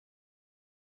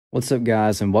What's up,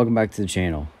 guys, and welcome back to the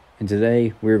channel. And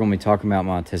today we're going to be talking about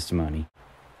my testimony.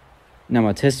 Now,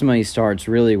 my testimony starts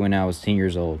really when I was 10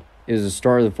 years old. It was the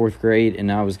start of the 4th grade,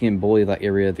 and I was getting bullied like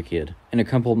every other kid. And a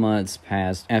couple of months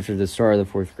passed after the start of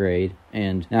the 4th grade,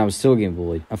 and now I was still getting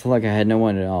bullied. I felt like I had no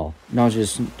one at all, not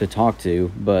just to talk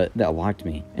to, but that liked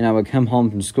me. And I would come home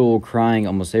from school crying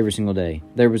almost every single day.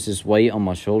 There was this weight on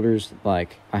my shoulders,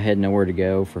 like I had nowhere to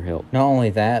go for help. Not only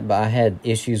that, but I had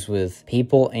issues with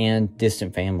people and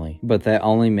distant family. But that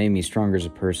only made me stronger as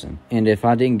a person. And if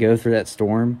I didn't go through that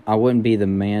storm, I wouldn't be the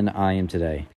man I am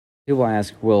today. People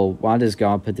ask, well, why does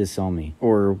God put this on me?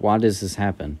 Or why does this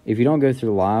happen? If you don't go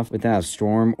through life without a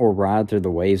storm or ride through the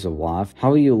waves of life,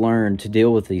 how will you learn to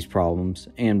deal with these problems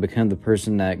and become the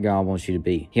person that God wants you to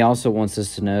be? He also wants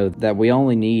us to know that we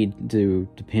only need to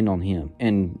depend on Him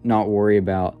and not worry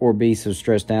about or be so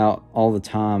stressed out all the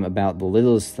time about the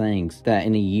littlest things that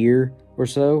in a year or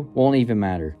so won't even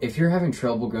matter. If you're having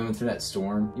trouble going through that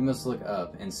storm, you must look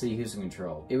up and see who's in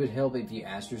control. It would help if you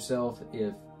ask yourself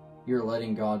if you're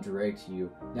letting God direct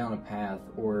you down a path,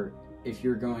 or if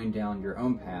you're going down your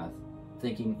own path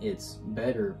thinking it's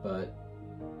better, but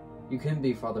you couldn't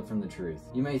be farther from the truth.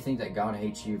 You may think that God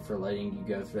hates you for letting you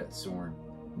go through that storm,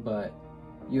 but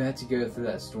you have to go through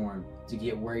that storm to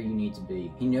get where you need to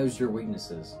be. He knows your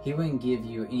weaknesses. He wouldn't give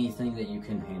you anything that you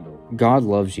couldn't handle. God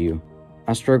loves you.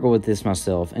 I struggle with this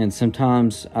myself, and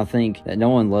sometimes I think that no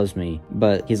one loves me,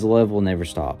 but His love will never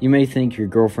stop. You may think your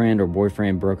girlfriend or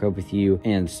boyfriend broke up with you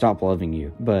and stopped loving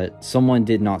you, but someone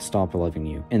did not stop loving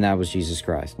you, and that was Jesus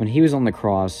Christ. When He was on the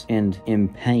cross and in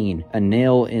pain, a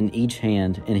nail in each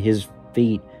hand and His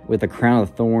feet with a crown of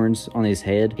thorns on His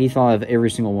head, He thought of every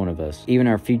single one of us, even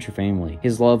our future family.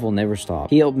 His love will never stop.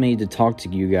 He helped me to talk to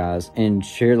you guys and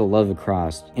share the love of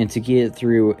Christ and to get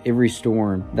through every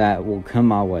storm that will come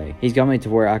my way. He's got me to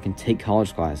where I can take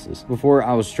college classes. Before,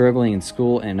 I was struggling in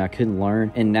school and I couldn't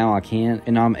learn, and now I can,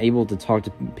 and I'm able to talk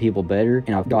to people better,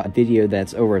 and I've got a video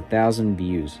that's over 1,000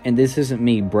 views. And this isn't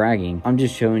me bragging, I'm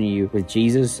just showing you with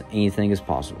Jesus, anything is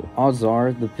possible. Odds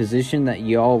are, the position that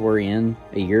y'all were in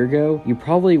a year ago, you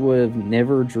probably would have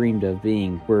never dreamed of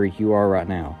being where you are right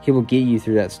now. He will get you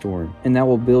through that storm, and that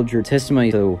will build your testimony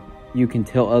so you can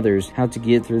tell others how to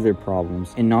get through their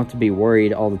problems and not to be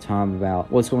worried all the time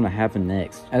about what's going to happen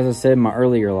next. As I said in my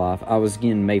earlier life, I was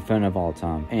getting made fun of all the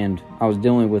time, and I was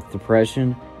dealing with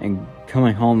depression and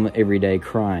coming home every day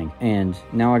crying, and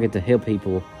now I get to help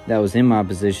people that was in my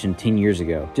position 10 years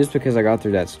ago. Just because I got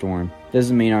through that storm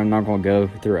doesn't mean I'm not going to go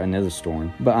through another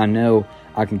storm, but I know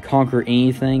I can conquer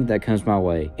anything that comes my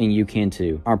way, and you can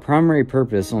too. Our primary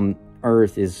purpose on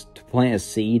earth is to plant a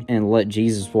seed and let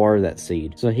Jesus water that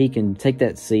seed so He can take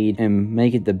that seed and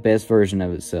make it the best version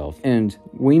of itself. And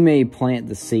we may plant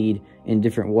the seed in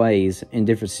different ways in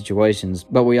different situations,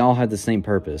 but we all have the same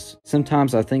purpose.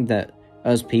 Sometimes I think that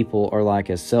us people are like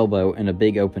a sailboat in a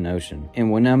big open ocean,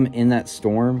 and when I'm in that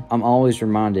storm, I'm always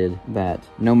reminded that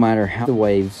no matter how the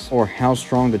waves or how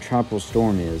strong the tropical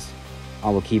storm is, I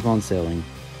will keep on sailing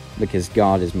because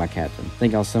God is my captain.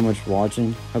 Thank y'all so much for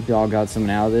watching. Hope y'all got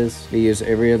something out of this. Videos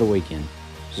every other weekend.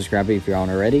 Subscribe if you're not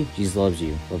already. Jesus loves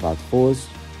you. Live out the fullest.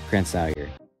 Krantz out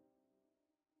here.